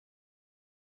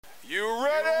You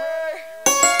ready?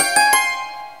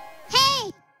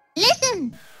 Hey,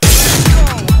 listen.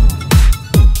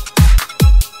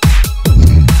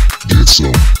 Get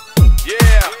some.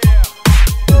 Yeah.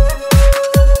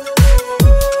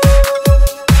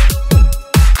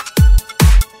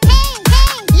 Hey,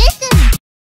 listen.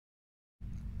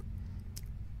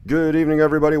 Good evening,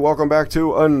 everybody. Welcome back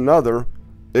to another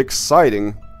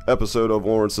exciting episode of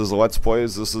Lawrence's Let's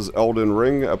Plays. This is Elden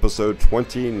Ring, episode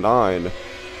 29.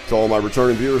 To all my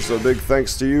returning viewers, a big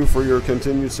thanks to you for your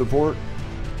continued support.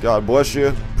 God bless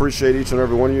you. Appreciate each and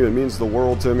every one of you. It means the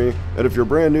world to me. And if you're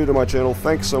brand new to my channel,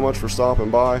 thanks so much for stopping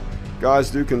by. Guys,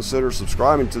 do consider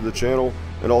subscribing to the channel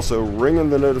and also ringing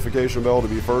the notification bell to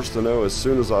be first to know as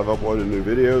soon as I've uploaded new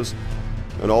videos.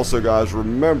 And also, guys,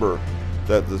 remember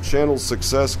that the channel's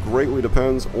success greatly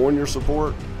depends on your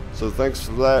support, so thanks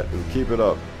for that and keep it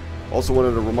up. Also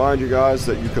wanted to remind you guys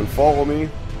that you can follow me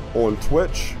on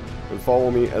Twitch and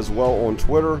follow me as well on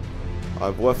Twitter.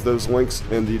 I've left those links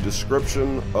in the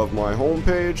description of my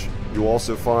homepage. You'll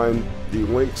also find the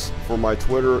links for my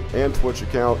Twitter and Twitch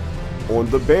account on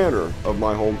the banner of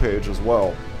my homepage as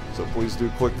well. So please do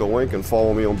click the link and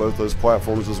follow me on both those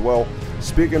platforms as well.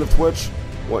 Speaking of Twitch,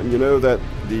 letting you know that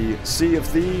the Sea of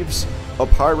Thieves, A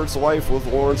Pirate's Life with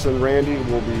Lawrence and Randy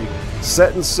will be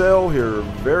set in sail here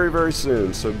very, very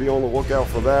soon. So be on the lookout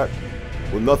for that.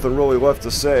 With nothing really left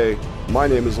to say, my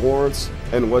name is Lawrence,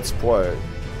 and let's play.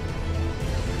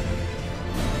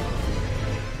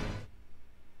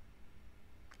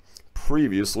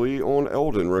 Previously on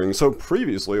Elden Ring. So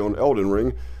previously on Elden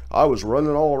Ring, I was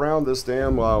running all around this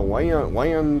damn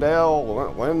Leyndall,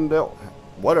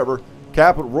 whatever,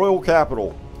 royal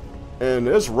capital. And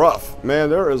it's rough, man.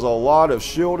 There is a lot of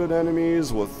shielded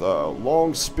enemies with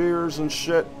long spears and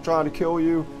shit trying to kill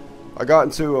you. I got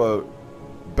into a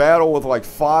battle with like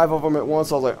 5 of them at once.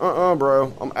 I was like,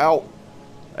 bro, I'm out.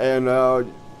 And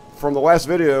from the last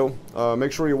video,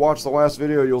 make sure you watch the last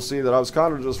video. You'll see that I was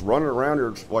kind of just running around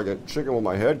here like a chicken with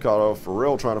my head cut off for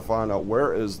real, trying to find out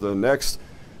where is the next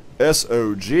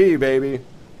SOG, baby,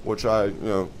 which I,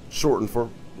 shortened for,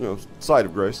 Sight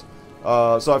of Grace.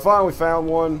 So I finally found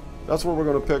one. That's where we're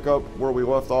going to pick up where we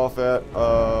left off at.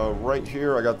 Right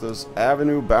here, I got this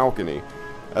avenue balcony.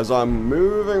 As I'm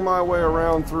moving my way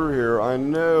around through here, I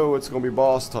know it's going to be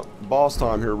boss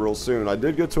time here real soon. I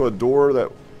did get to a door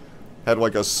that had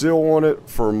like a seal on it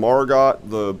for Margot,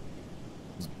 the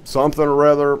something or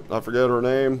other. I forget her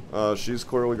name. She's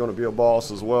clearly going to be a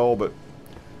boss as well, but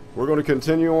we're going to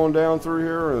continue on down through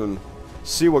here and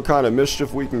see what kind of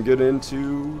mischief we can get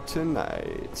into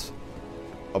tonight.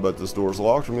 I bet this door's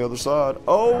locked from the other side.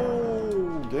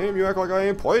 Oh, game, you act like I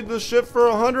ain't played this shit for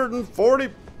 140.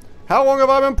 How long have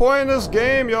I been playing this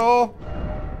game, y'all?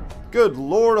 Good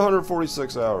lord,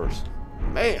 146 hours.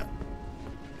 Man.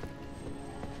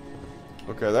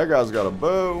 Okay, that guy's got a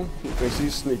bow. He thinks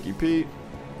he's Sneaky Pete.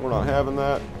 We're not having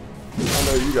that. I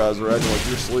know you guys are acting like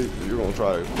you're asleep, but you're going to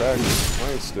try to attack me.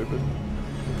 I ain't stupid.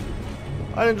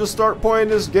 I didn't just start playing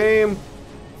this game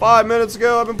 5 minutes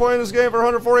ago. I've been playing this game for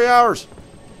 140 hours.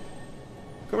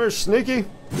 Come here, sneaky.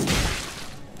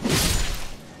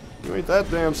 You ain't that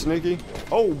damn sneaky.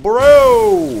 Oh,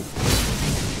 bro!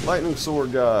 Lightning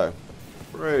sword guy.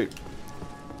 Great.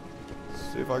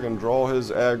 Let's see if I can draw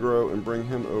his aggro and bring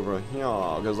him over here.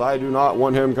 Because I do not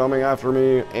want him coming after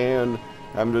me and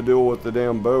having to deal with the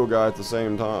damn bow guy at the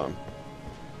same time.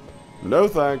 No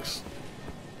thanks.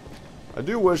 I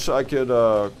do wish I could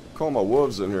call my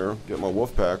wolves in here. Get my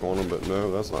wolf pack on them, but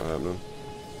no, that's not happening.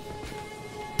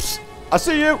 Psst, I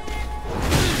see you!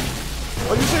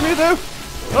 Oh, you see me too?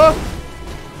 Huh?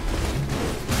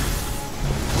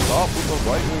 Stop with the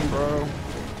lightning, bro.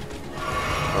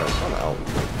 Alright, I'm out.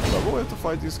 Do I really have to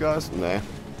fight these guys? Nah,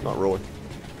 not really.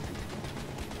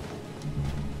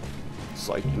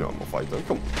 Psych, you know I'm gonna fight them.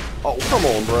 Come on. Oh, come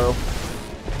on,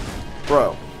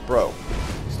 bro. Bro.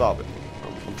 Stop it.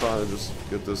 I'm trying to just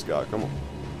get this guy. Come on.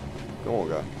 Come on,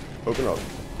 guy. Open up.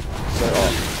 Say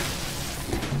off.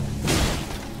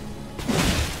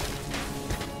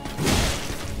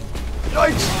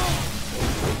 Yikes!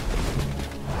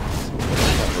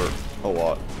 That hurt a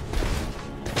lot.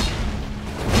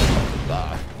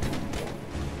 Die.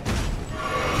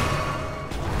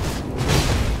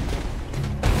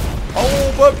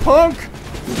 Oh, but punk!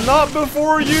 Not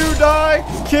before you die!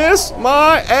 Kiss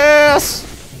my ass!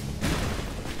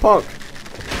 Punk.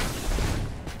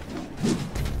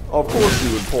 Of course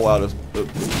you would pull out a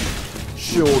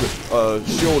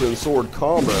shield and sword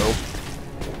combo.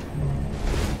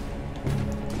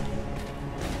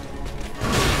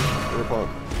 Punk.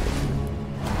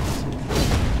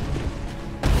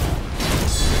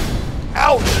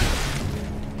 Ouch!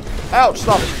 Ouch,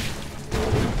 stop it.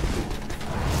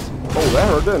 Oh, that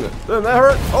hurt, didn't it? Didn't that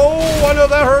hurt? Oh, I know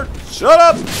that hurt. Shut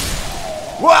up!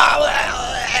 Wow!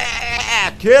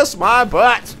 Kiss my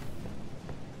butt!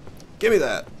 Give me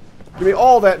that. Give me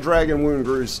all that dragon wound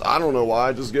grease. I don't know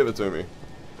why, just give it to me.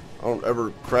 I don't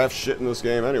ever craft shit in this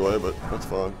game anyway, but that's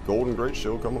fine. Golden Great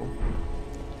Shield, come on.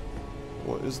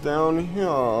 What is down here?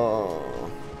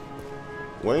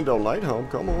 Leyndall Night Helm,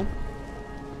 come on.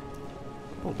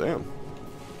 Oh, damn.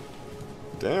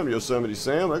 Damn, Yosemite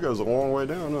Sam, that goes a long way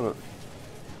down, doesn't it?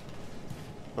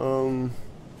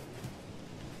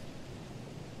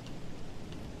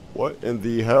 What in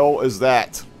the hell is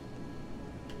that?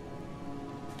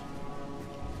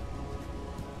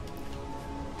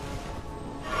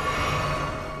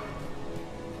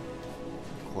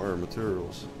 Acquire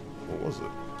materials. What was it?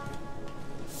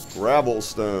 Gravel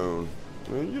stone.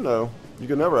 I mean, you know, you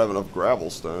can never have enough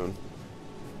gravel stone.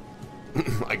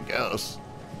 I guess.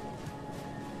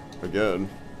 Again,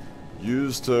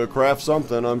 used to craft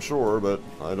something, I'm sure, but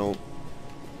I don't.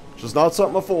 Just not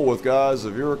something I fool with, guys.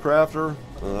 If you're a crafter,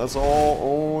 that's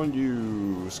all on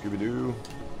you, Scooby-Doo.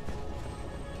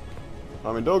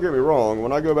 I mean, don't get me wrong.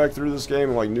 When I go back through this game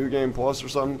in like New Game Plus or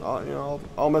something, you know,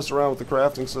 I'll mess around with the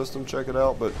crafting system, check it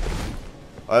out. But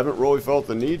I haven't really felt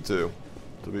the need to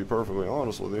be perfectly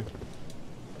honest with you.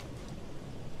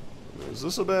 Is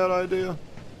this a bad idea?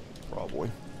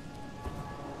 Probably.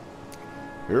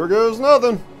 Here goes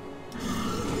nothing.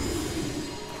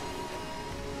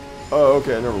 Oh,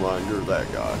 okay, never mind. You're that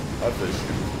guy. I fished you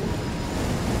before.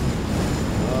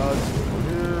 Just go from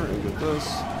here and get this.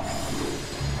 I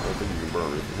don't think you can burn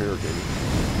me from here, can you?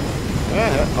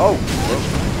 Oh! Well,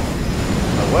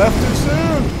 I left too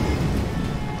soon!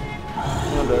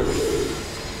 Come on, David.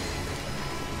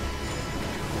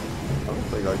 I don't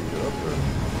think I can get up there.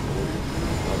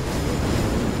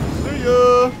 See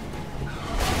ya!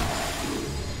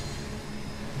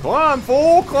 Climb,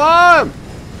 fool! Climb!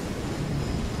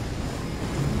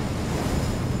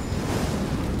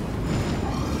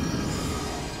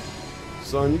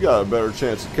 Son, you got a better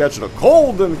chance of catching a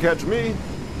cold than to catch me.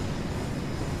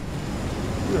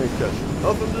 You ain't catching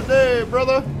nothing today,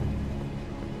 brother.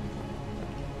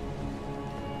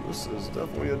 This is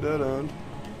definitely a dead end.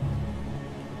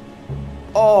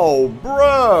 Oh,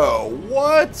 bro,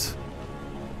 what?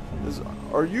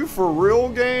 Are you for real,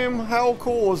 game? How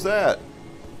cool is that?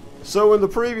 So in the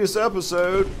previous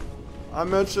episode, I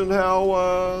mentioned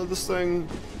how this thing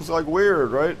was like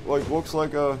weird, right? Like looks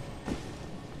like a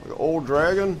old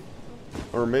dragon,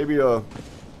 or maybe a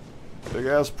big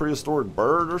ass prehistoric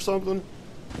bird or something.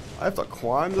 I have to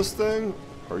climb this thing?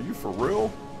 Are you for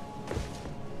real?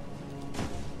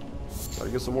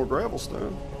 Gotta get some more gravel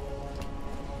stone.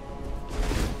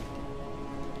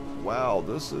 Wow,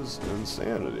 this is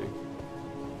insanity.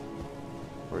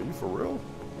 Are you for real?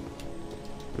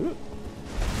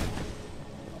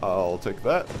 I'll take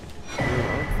that.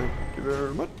 Thank you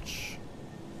very much.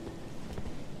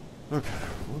 Okay,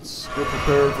 let's get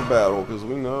prepared for battle, because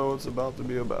we know it's about to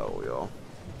be a battle, y'all.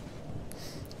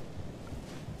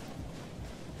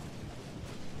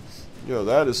 Yo,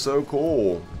 that is so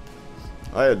cool.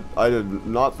 I did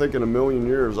not think in a million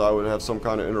years I would have some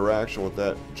kind of interaction with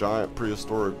that giant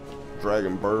prehistoric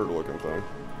dragon bird looking thing.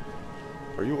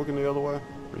 Are you looking the other way?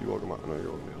 Are you looking no,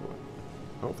 you're looking the other way.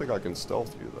 I don't think I can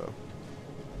stealth you though.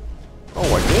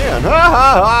 Oh, I can! Ha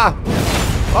ha ha!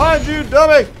 Behind you,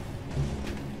 dummy!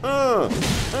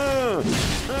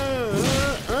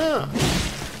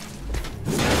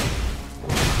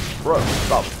 Bro,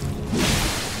 stop.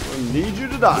 I need you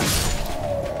to die.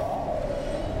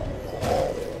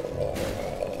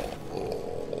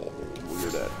 Look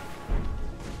at that.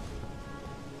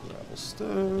 Gravel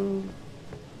stone.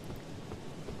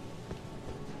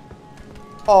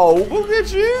 Oh, look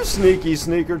at you, sneaky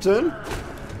sneakerton.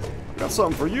 Got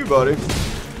something for you, buddy.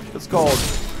 It's called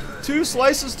 2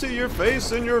 slices to your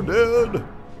face and you're dead.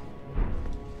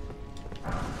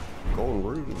 Golden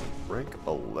Root, rank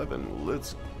 11.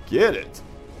 Let's get it.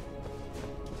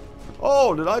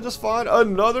 Oh, did I just find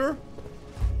another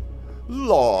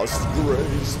lost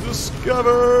grace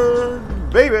discovered?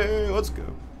 Baby, let's go.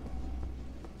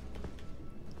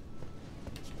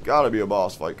 There's gotta be a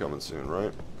boss fight coming soon,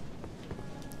 right?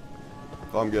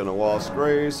 If I'm getting a lost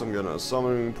grace, I'm getting a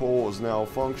summoning pool is now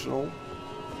functional.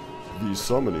 The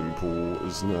summoning pool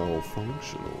is now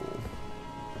functional.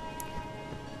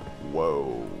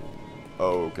 Whoa.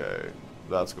 Okay.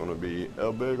 That's gonna be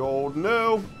a big old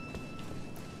no.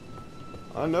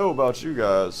 I know about you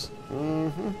guys.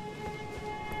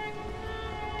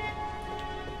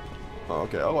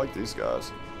 Okay, I like these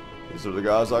guys. These are the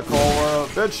guys I call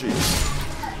bed sheets.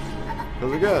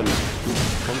 Because again,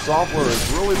 some software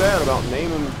is really bad about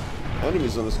naming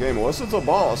enemies in this game, unless it's a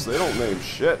boss, they don't name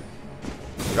shit.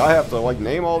 Like, I have to like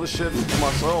name all this shit for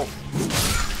myself.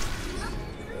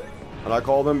 And I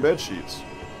call them bed sheets.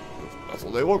 That's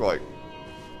what they look like.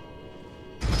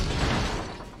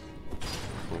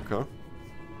 Okay.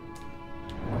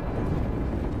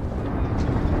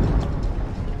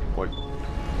 Like,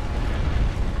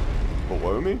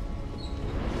 below me?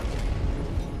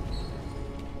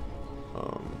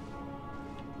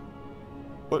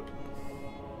 What?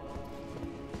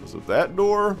 Is it that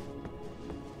door?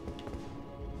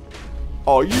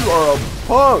 Oh, you are a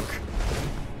punk!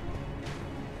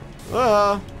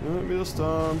 Ah, hit me this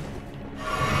time.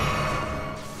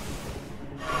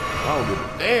 I don't give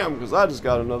a damn, because I just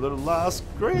got another last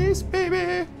grace,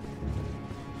 baby!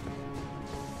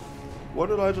 What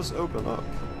did I just open up?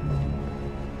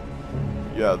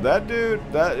 Yeah, that dude,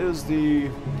 that is the...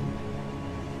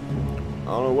 I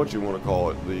don't know what you want to call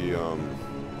it. The,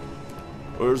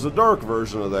 well, there's a dark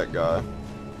version of that guy.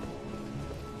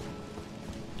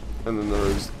 And then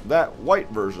there's that white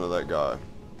version of that guy.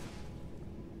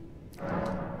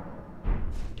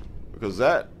 Because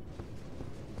that...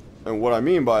 And what I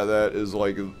mean by that is,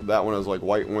 like, that one has, like,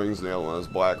 white wings and the other one has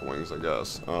black wings, I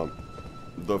guess.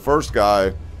 The first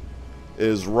guy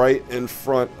is right in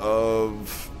front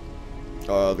of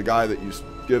the guy that you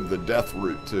give the death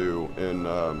root to in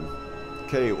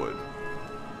Caelid.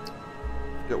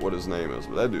 Forget what his name is,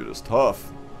 but that dude is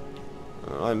tough.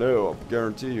 I know, I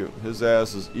guarantee you, his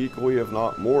ass is equally, if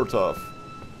not more tough.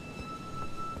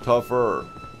 Tougher.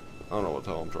 I don't know what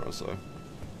the hell I'm trying to say.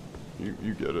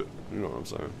 You get it. You know what I'm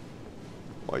saying.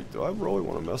 Like, do I really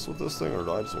want to mess with this thing, or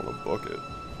do I just want to book it?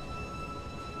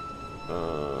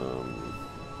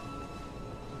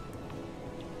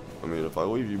 I mean, if I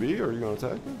leave you be, are you going to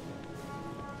attack me?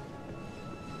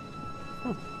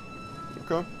 Huh.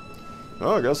 Okay.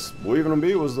 Well, I guess leaving him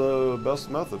be was the best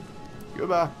method.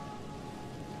 Goodbye.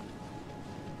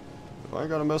 If I ain't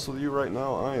gotta mess with you right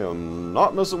now, I am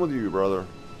not messing with you, brother.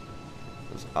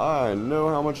 Because I know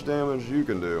how much damage you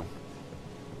can do.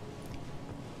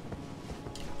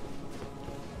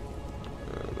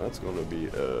 And that's gonna be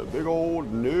a big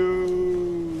old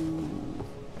no.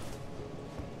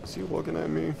 Is he looking at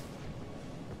me?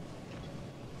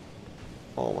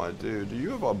 Oh my dude, do you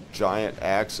have a giant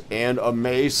axe and a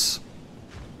mace?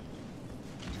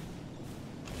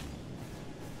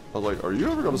 I was like, are you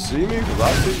ever gonna see me? Because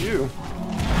I see you.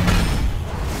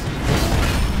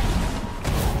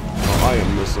 Oh, I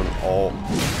am missing all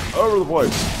over the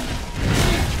place.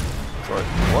 Sorry,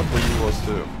 luckily you was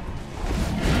too.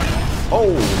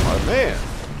 Oh, my man.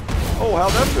 Oh,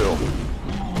 how'd that feel?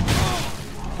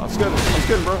 I was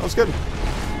kidding, bro. I was kidding.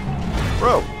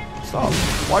 Bro, stop.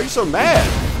 Why are you so mad?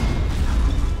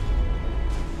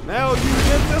 Now you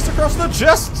get this across the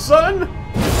chest, son!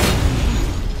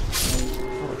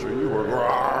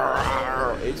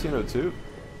 1802?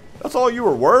 That's all you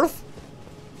were worth?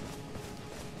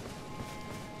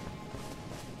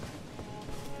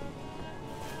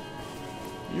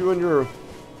 You and your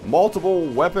multiple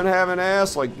weapon having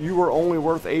ass, like you were only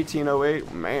worth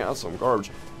 1808? Man, that's some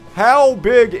garbage. How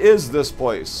big is this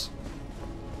place?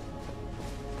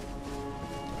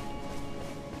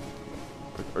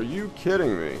 Are you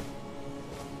kidding me?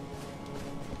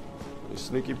 Any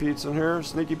Sneaky Pete's in here?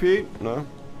 Sneaky Pete? No?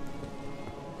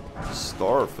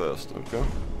 Starfist, okay.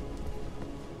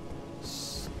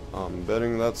 I'm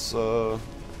betting that's kind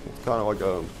of like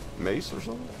a mace or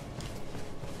something,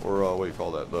 or what do you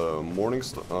call that? The morning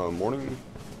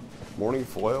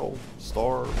flail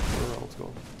star, whatever it's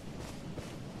called.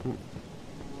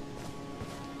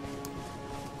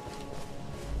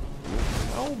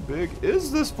 How big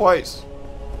is this place?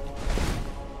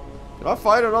 Can I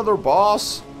fight another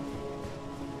boss?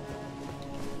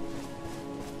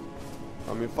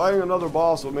 I mean, fighting another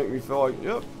boss will make me feel like,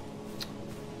 yep,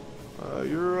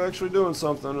 you're actually doing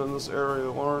something in this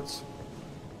area, Lawrence.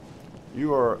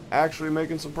 You are actually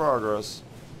making some progress.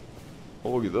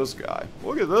 Oh, look at this guy.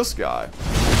 Look at this guy.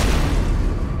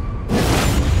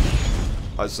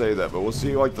 I say that, but was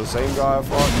he like the same guy I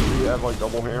fought? Did he have like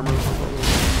double hammers or something?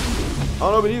 I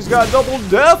don't know, but he's got double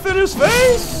death in his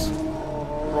face! You're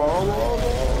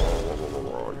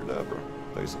dead, bro.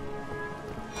 Face it.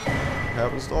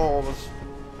 Happens to all of us.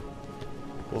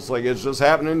 Looks like it's just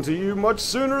happening to you much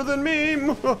sooner than me.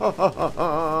 Punk.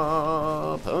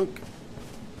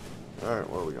 Alright,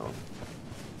 where are we going?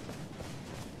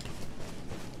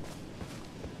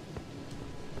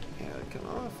 Yeah, can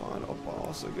I find a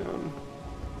boss again?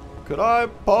 Could I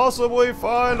possibly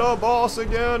find a boss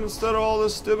again instead of all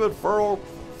this stupid furl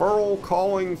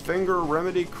calling finger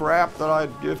remedy crap that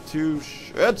I'd give two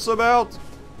shits about?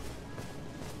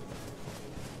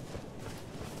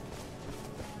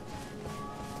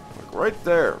 Like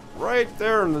right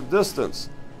there in the distance.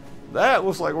 That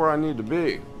looks like where I need to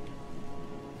be.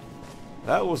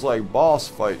 That was like boss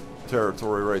fight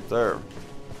territory right there.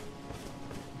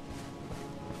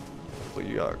 Like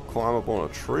you gotta climb up on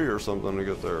a tree or something to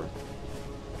get there.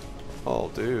 Oh,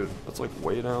 dude, that's like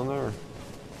way down there.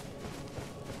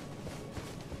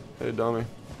 Hey, dummy.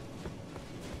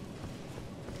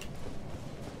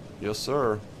 Yes,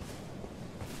 sir.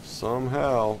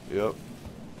 Somehow, yep.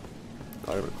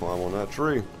 I gotta climb on that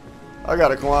tree. I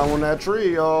gotta climb on that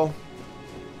tree, y'all.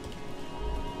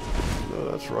 No,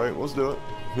 that's right. Let's do it.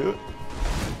 Hit it.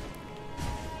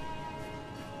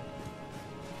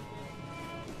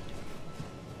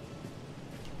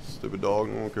 Stupid dog.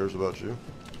 No one cares about you.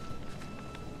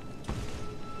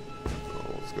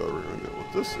 Oh, let's go over here and get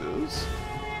what this is.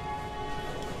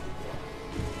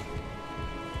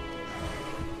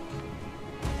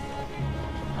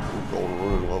 Golden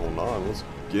Rune level 9. Let's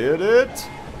get it.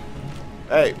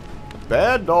 Hey,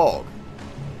 bad dog.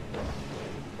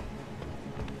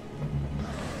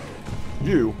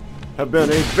 You have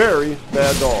been a very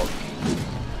bad dog.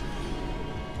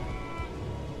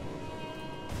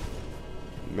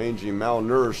 Mangy,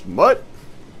 malnourished mutt.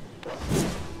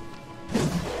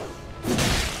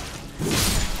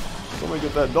 Somebody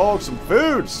get that dog some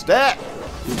food. Stat.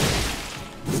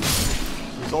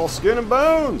 He's all skin and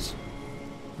bones.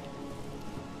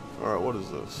 Alright, what is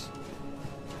this?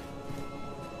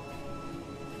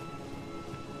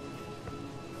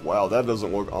 Wow, that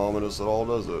doesn't look ominous at all,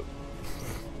 does it?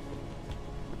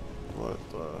 What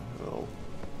the hell?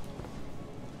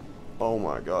 Oh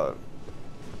my god.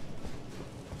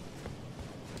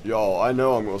 Y'all, I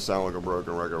know I'm going to sound like a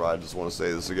broken record, but I just want to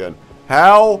say this again.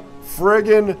 How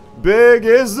friggin' big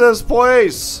is this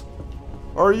place?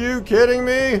 Are you kidding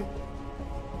me?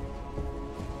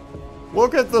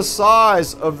 Look at the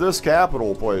size of this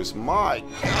capital place. My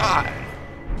god.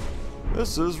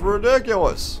 This is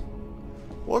ridiculous.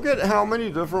 Look at how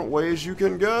many different ways you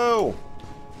can go.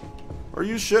 Are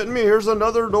you shitting me? Here's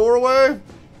another doorway.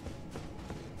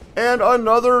 And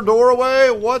another doorway?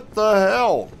 What the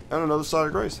hell? And another side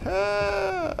of grace. And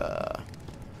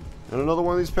another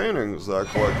one of these paintings that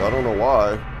I collect. I don't know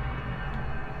why.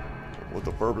 What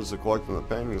the purpose of collecting the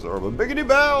paintings are. But biggity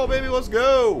bow, baby, let's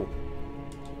go.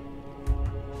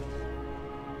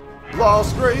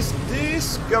 Lost grace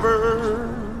discovered.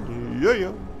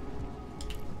 Yeah.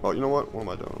 Oh, you know what? What am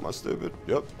I doing? Am I stupid?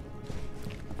 Yep.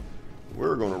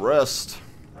 We're gonna rest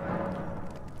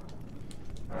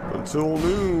until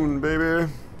noon, baby.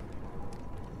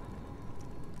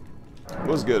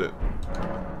 Let's get it.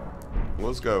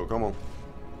 Let's go. Come on.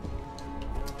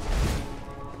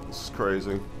 This is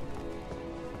crazy.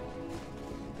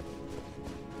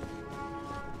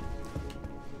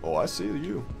 Oh, I see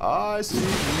you. I see you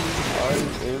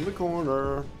right in the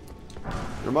corner.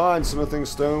 You're mine, smithing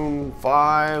stone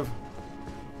 5.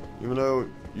 Even though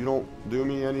you don't do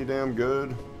me any damn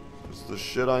good. Just the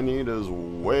shit I need is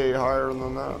way higher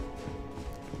than that.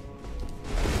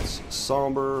 It's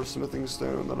somber smithing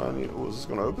stone that I need. Oh, is this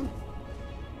gonna open?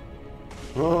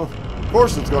 Oh, of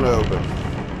course it's gonna open.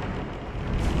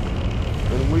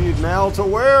 And lead now to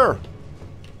where?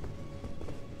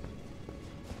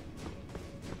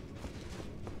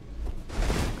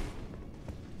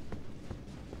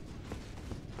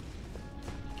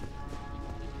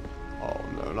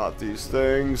 Not these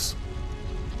things.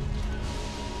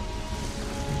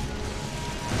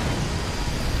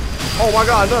 Oh my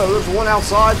god, no, there's one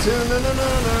outside too.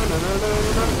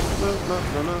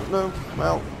 No.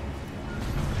 Well,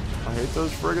 I hate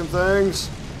those friggin'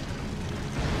 things.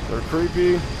 They're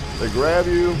creepy. They grab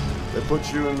you. They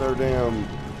put you in their damn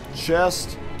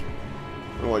chest.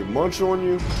 And like munch on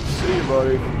you. See you,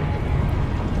 buddy.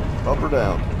 Up or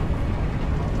down?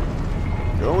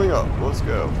 Going up. Let's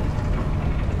go.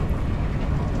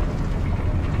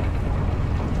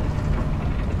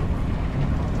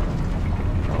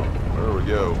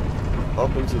 Go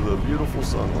up into the beautiful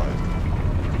sunlight.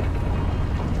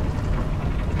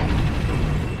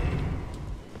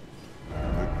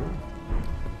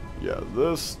 Yeah,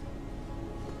 this.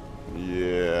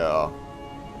 Yeah,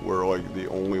 where like the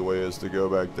only way is to go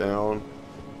back down.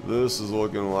 This is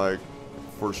looking like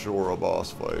for sure a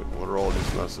boss fight. What are all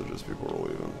these messages people are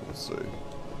leaving? Let's see.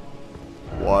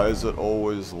 Why is it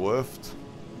always lift?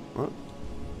 What?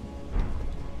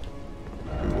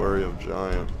 Be wary of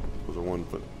giant. Was there one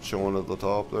chilling at the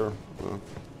top there?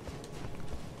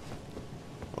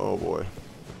 Oh boy.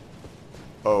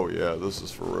 Oh yeah, this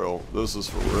is for real. This is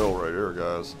for real right here,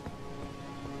 guys.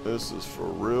 This is for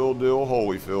real deal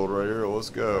Holyfield right here. Let's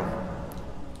go.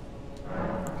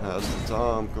 Pass the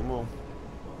time. Come on.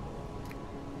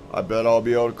 I bet I'll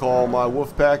be able to call my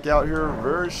wolf pack out here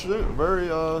very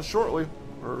shortly.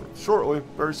 Or shortly,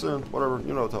 very soon, whatever,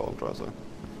 you know what the hell I'm trying to say.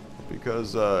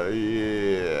 Because,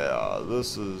 yeah,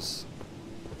 this is...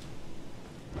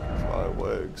 Try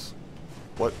legs.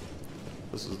 What?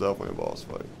 This is definitely a boss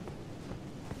fight.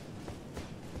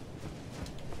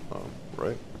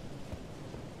 Right?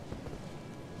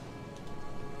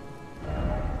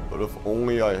 But if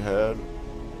only I had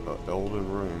an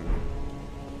Elden ring.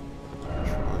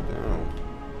 Try down.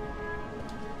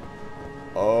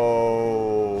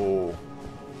 Oh,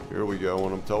 here we go.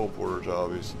 One of them teleporter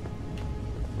jobbies.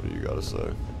 What do you gotta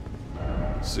say?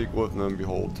 Seek with them,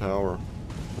 behold tower.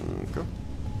 Okay.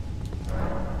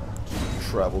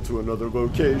 Travel to another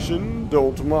location.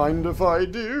 Don't mind if I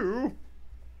do.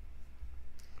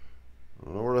 I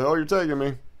don't know where the hell you're taking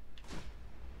me.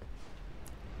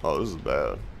 Oh, this is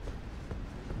bad.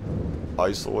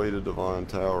 Isolated divine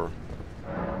tower.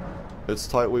 It's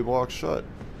tightly blocked shut.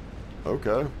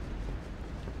 Okay.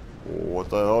 What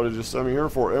the hell did you send me here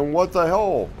for? And what the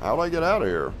hell? How'd I get out of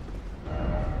here?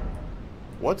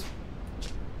 What?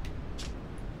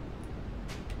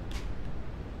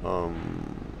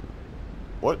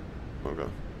 What? Okay.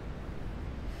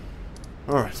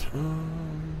 Alright.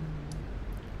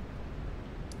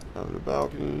 Having a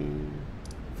balcony.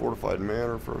 Fortified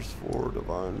manor, first floor,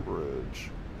 divine bridge.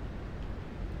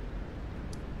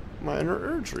 Minor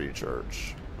Erdtree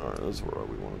Church. Alright, this is where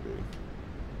we want to be.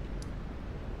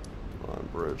 Divine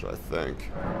bridge, I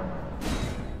think.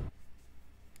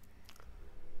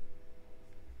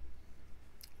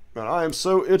 Man, I am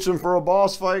so itching for a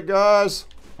boss fight, guys.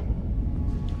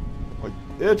 Like,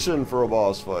 itching for a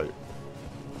boss fight.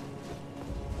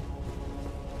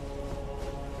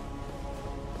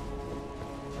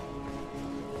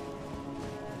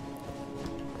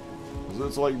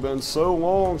 It's like been so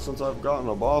long since I've gotten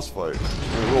a boss fight.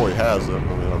 It really hasn't.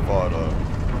 I mean, I fought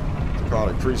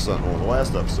Draconic Tree Sentinel in the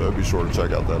last episode. Be sure to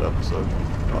check out that episode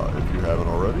if you haven't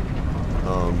already.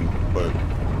 But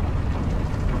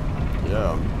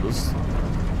yeah,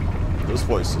 this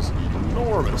place is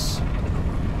enormous.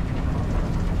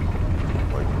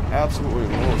 Like absolutely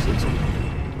enormous.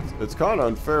 It's kind of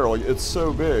unfair. Like it's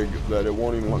so big that it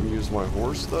won't even let me use my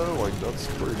horse though. Like that's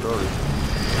pretty dirty.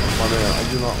 My man, I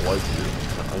do not like you.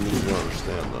 I need you to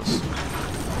understand this.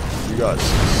 You guys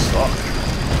suck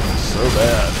so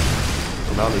bad.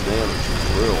 The amount of damage is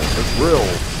real. It's real.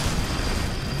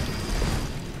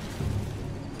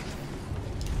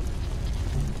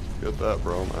 Get that,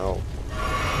 bro. I'm out.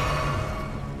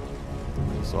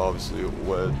 This obviously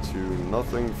led to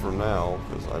nothing for now,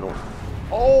 because I don't...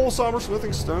 Oh, Somber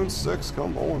Smithing Stone 6.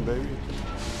 Come on, baby.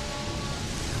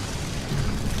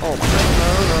 Oh my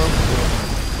god, no.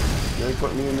 You ain't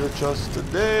putting me in your chest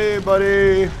today,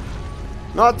 buddy.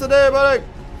 Not today, buddy.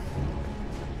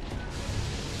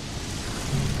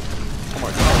 Oh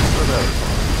my god, I'm so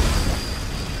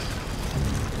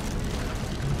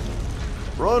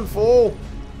dead. Run, fool.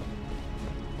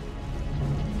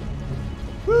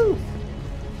 Woo.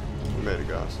 We made it,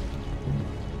 guys.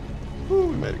 Woo,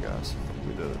 we made it, guys.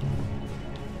 We did it.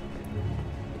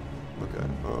 Okay,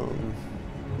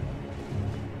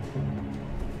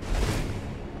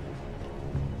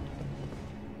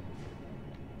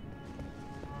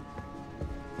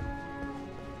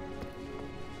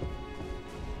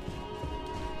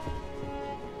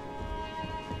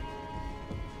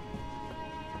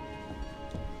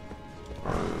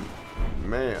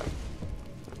 man,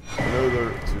 I know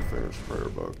there Two Fingers Prayer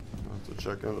Book. I have to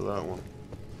check into that one.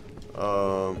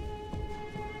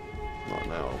 Not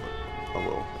now, but I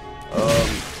will.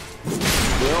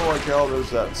 You know, like how there's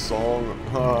that song?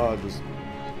 Just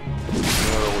you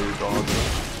know where you're dodging.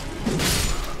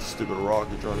 Stupid rock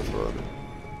you're trying to throw at me.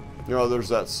 You know, there's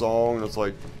that song that's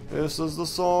like, this is the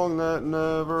song that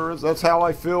never ends. That's how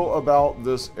I feel about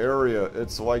this area.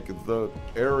 It's like the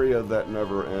area that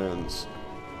never ends.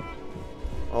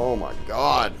 Oh my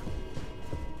god.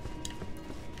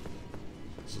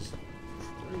 This is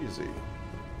crazy.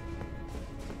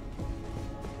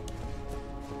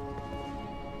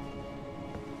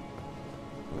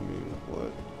 I mean,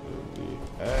 what in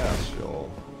the ass,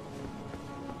 y'all?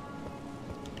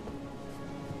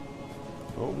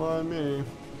 Don't mind me.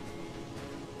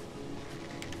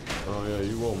 Oh yeah,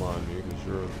 you will mind me because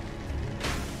you're a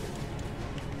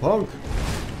punk.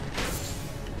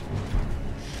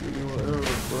 Shoot me with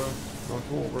arrows, bro. Not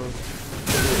cool, bro.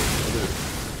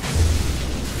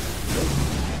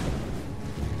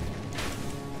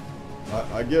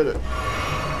 I get it.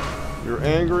 You're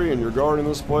angry and you're guarding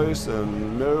this place,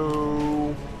 and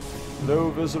no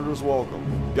visitors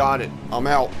welcome. Got it. I'm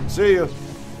out. See ya.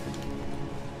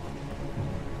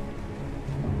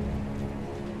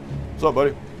 What's up,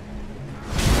 buddy?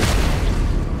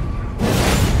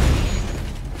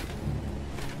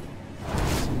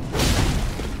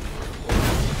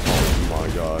 Oh my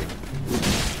god.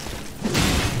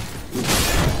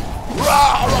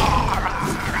 Rah, rah, rah,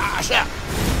 rah, shit.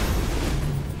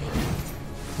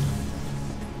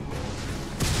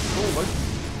 Oh, buddy.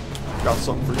 Got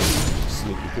something for you.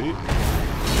 Sneaky Pete.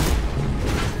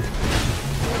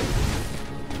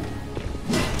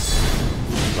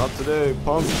 Not today,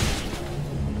 punk.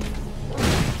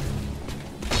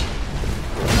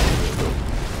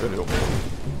 Good hill.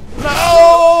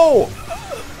 No!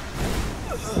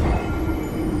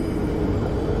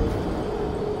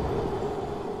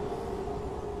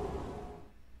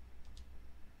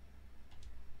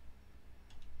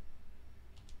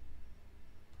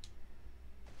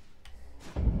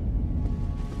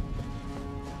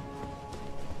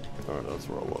 Alright, that's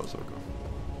where I was, okay.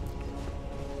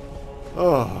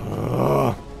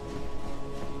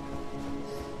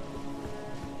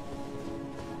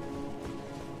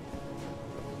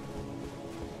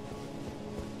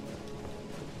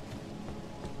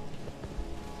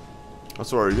 I'm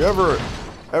sorry, you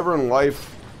ever in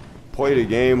life played a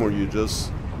game where you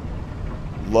just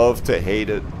love to hate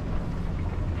it?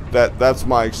 That's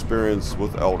my experience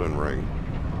with Elden Ring.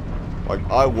 Like,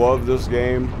 I love this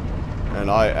game,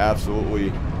 and I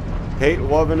absolutely hate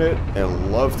loving it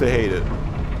and love to hate it,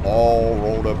 all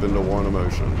rolled up into one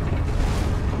emotion.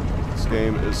 This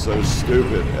game is so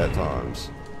stupid at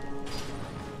times.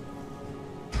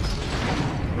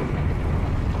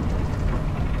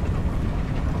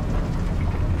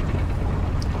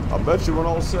 I bet you when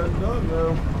all's said and done,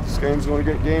 though, this game's going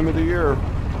to get Game of the Year.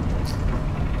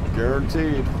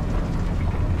 Guaranteed.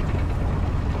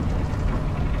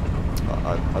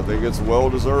 I think it's well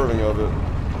deserving of it.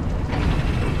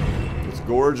 It's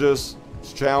gorgeous,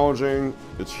 it's challenging,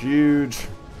 it's huge.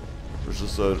 There's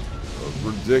just a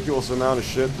ridiculous amount of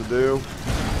shit to do.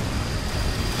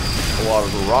 A lot of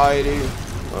variety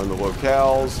on the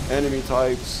locales, enemy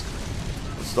types,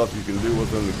 the stuff you can do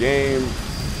within the game.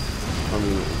 I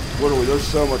mean, literally, there's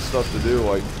so much stuff to do.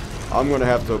 Like, I'm gonna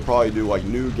have to probably do like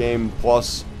new game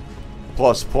plus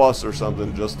or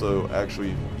something just to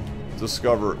actually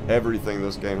discover everything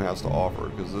this game has to offer,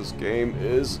 because this game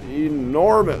is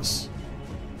enormous.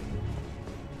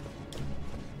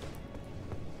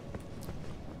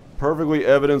 Perfectly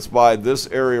evidenced by this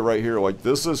area right here. Like,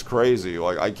 this is crazy.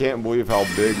 Like, I can't believe how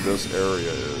big this area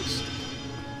is.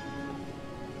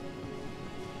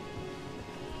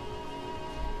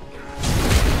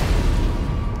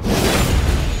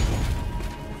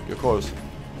 Get close.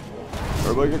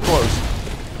 Everybody get close.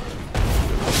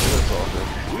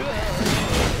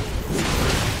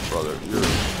 Brother, you're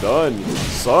done,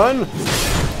 son.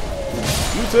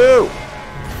 You too.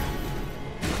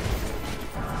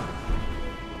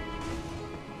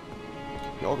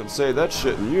 Y'all can say that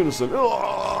shit in unison.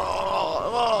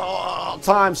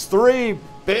 Times 3,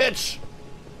 bitch.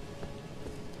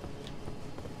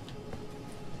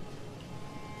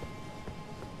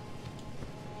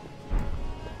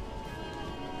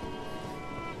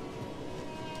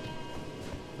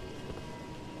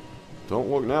 Don't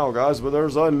look now, guys, but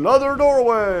there's another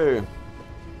doorway.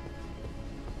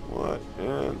 What?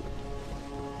 And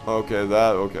okay,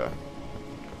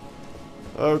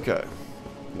 okay.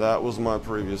 That was my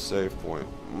previous save point.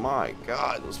 My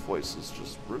God, this place is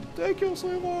just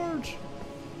ridiculously large.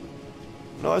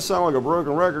 No, I sound like a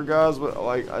broken record, guys, but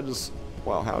like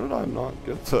wow, how did I not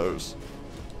get those?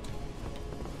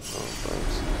 Oh,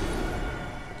 thanks.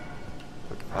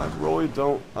 Like, I really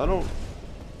don't.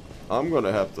 I'm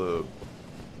gonna have to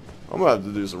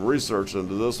do some research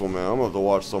into this one, man. I'm gonna have to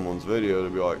watch someone's video to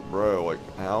be like, bro,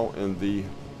 like, how in the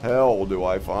hell do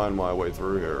I find my way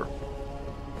through here?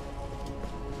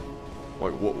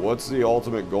 Like, what's the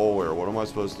ultimate goal here? What am I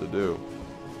supposed to do?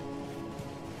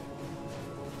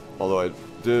 Although I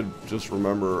did just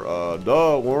remember,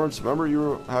 Lawrence,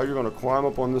 remember how you're gonna climb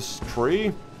up on this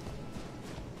tree?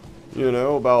 You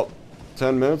know, about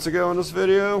 10 minutes ago in this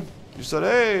video? You said,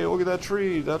 hey, look at that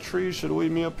tree. That tree should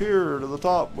lead me up here to the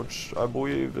top, which I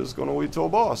believe is going to lead to a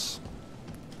boss.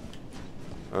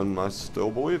 And I still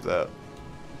believe that.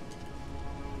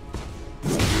 I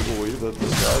do believe that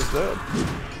this guy's dead.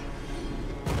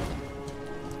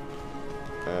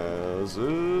 As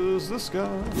is this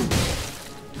guy.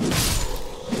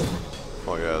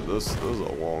 Oh yeah, this is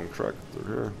a long trek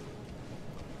through here.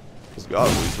 It's got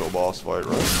to lead to a boss fight,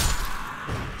 right?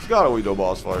 It's got to lead to a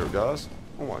boss fight, guys.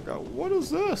 Oh my God, what is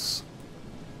this?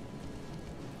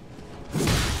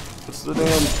 It's the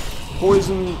damn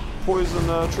poison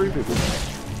tree people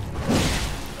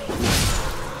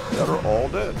that are all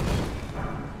dead.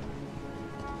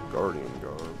 Guardian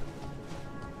garb.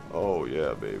 Oh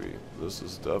yeah, baby. This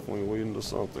is definitely leading to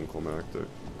something climactic.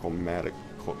 Climactic?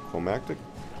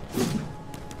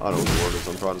 I don't know what the word is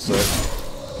I'm trying to say.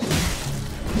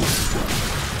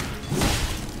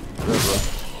 Yeah, bro.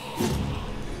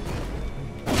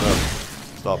 No.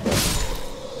 Stop that.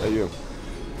 Hey, you.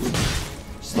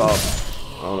 Stop.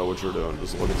 I don't know what you're doing.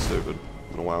 Just looking stupid.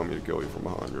 And allowing me to kill you from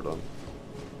behind. You're done.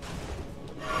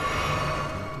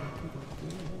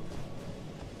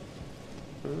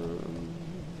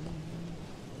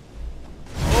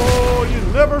 Oh, you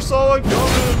never saw it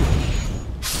coming!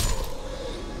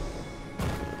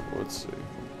 Let's see.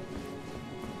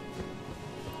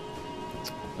 I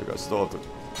think I still have to...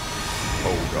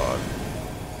 Oh, God.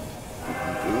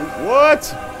 What?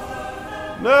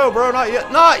 No, bro, not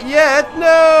yet. Not yet!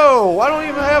 No! I don't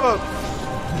even have a...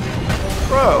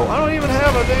 Bro, I don't even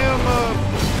have a damn,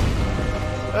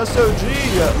 SOG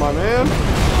yet, my man.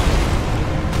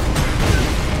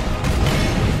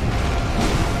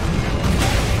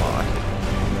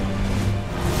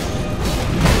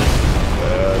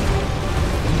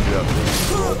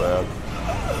 Real bad.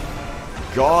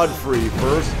 Godfrey,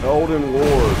 first Elden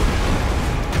Lord.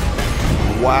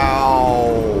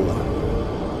 Wow.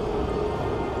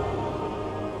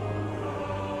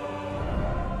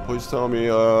 Please tell me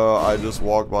I just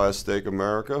walked by a Steak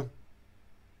America.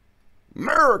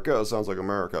 America! Sounds like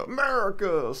America.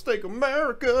 America! Steak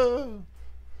America!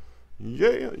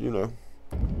 Yeah, you know.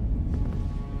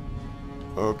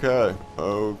 Okay,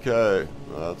 okay.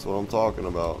 That's what I'm talking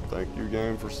about. Thank you,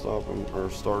 game, for stopping or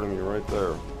starting me right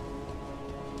there.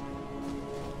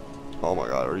 Oh my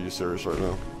God, are you serious right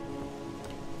now?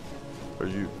 Are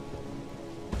you?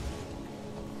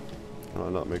 Can I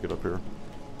not make it up here?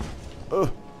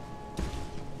 Come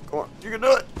on, you can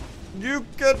do it. You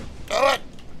can do it.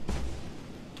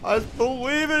 I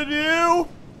believe in you.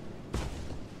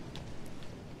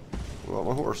 What about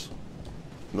my horse?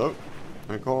 Nope,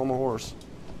 ain't calling my horse.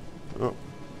 Nope.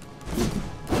 I'm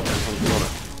gonna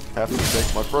have to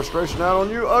take my frustration out on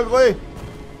you, ugly.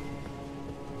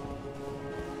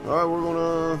 Alright, we're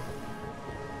gonna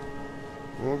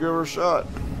give her a shot.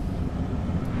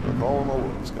 Can I call on my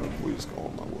woods? Can I please call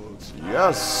on my woods?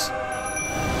 Yes!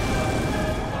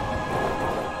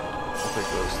 I'll take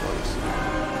those things.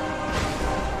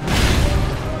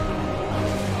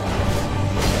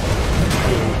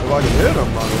 If I can hit him,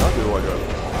 I mean, I'll do like a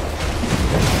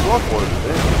truckload of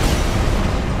damage.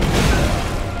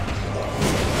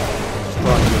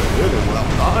 Trying to get a hit in without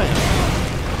dying.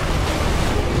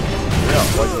 Yeah,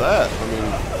 like that. I mean,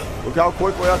 look how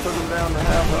quickly I took him down to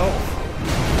half health.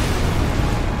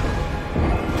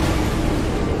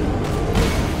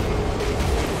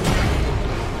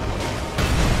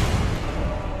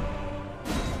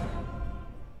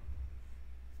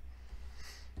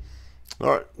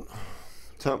 Alright.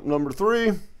 Attempt number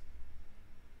 3.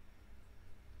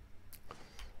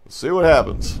 Let's see what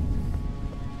happens.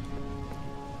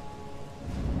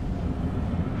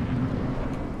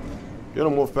 Get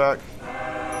him, Wolfpack.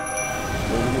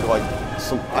 We need like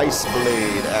some ice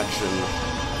blade action.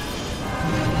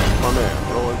 My man,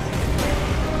 really?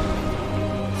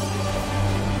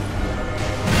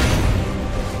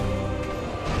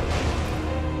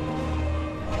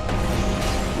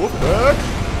 Wolfpack!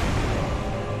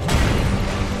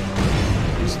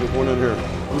 Let me sneak one in here.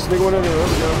 Let me sneak one in here. There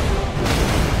we go.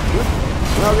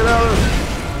 Now get out of there.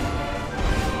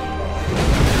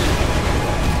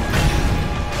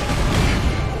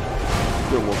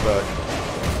 Good Wolfpack.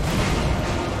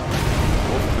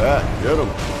 Wolfpack, get him.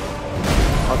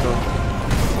 Hot dog.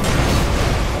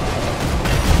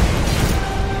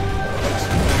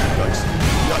 Yikes.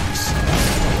 Yikes.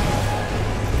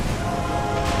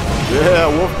 Yeah,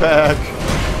 Wolfpack.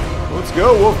 Let's go,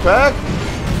 Wolfpack.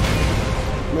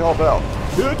 Let me help out.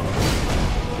 Good.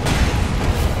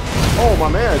 Oh, my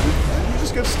man. Did you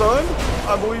just get stunned?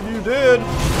 I believe you did.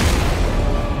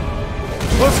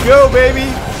 Let's go, baby.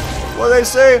 What do they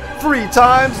say? 3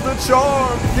 times the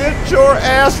charm. Get your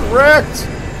ass wrecked.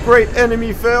 Great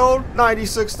enemy felled.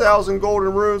 96,000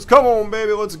 golden runes. Come on,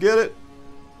 baby. Let's get it.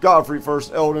 Godfrey,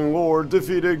 first Elden Lord.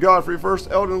 Defeated Godfrey,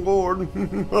 first Elden Lord.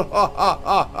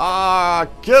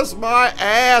 Kiss my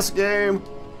ass, game.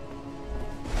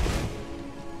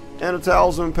 And a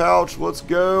talisman pouch. Let's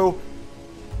go.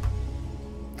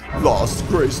 Lost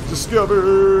grace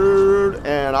discovered.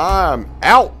 And I'm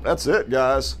out. That's it,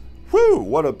 guys. Whew,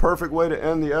 what a perfect way to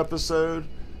end the episode.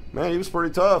 Man, he was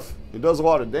pretty tough. He does a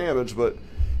lot of damage, but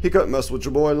he couldn't mess with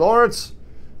your boy Lawrence.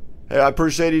 Hey, I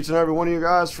appreciate each and every one of you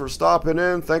guys for stopping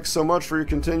in. Thanks so much for your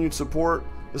continued support.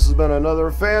 This has been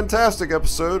another fantastic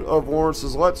episode of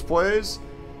Lawrence's Let's Plays.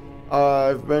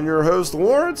 I've been your host,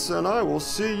 Lawrence, and I will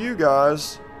see you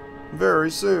guys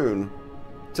very soon.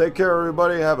 Take care,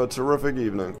 everybody. Have a terrific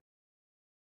evening.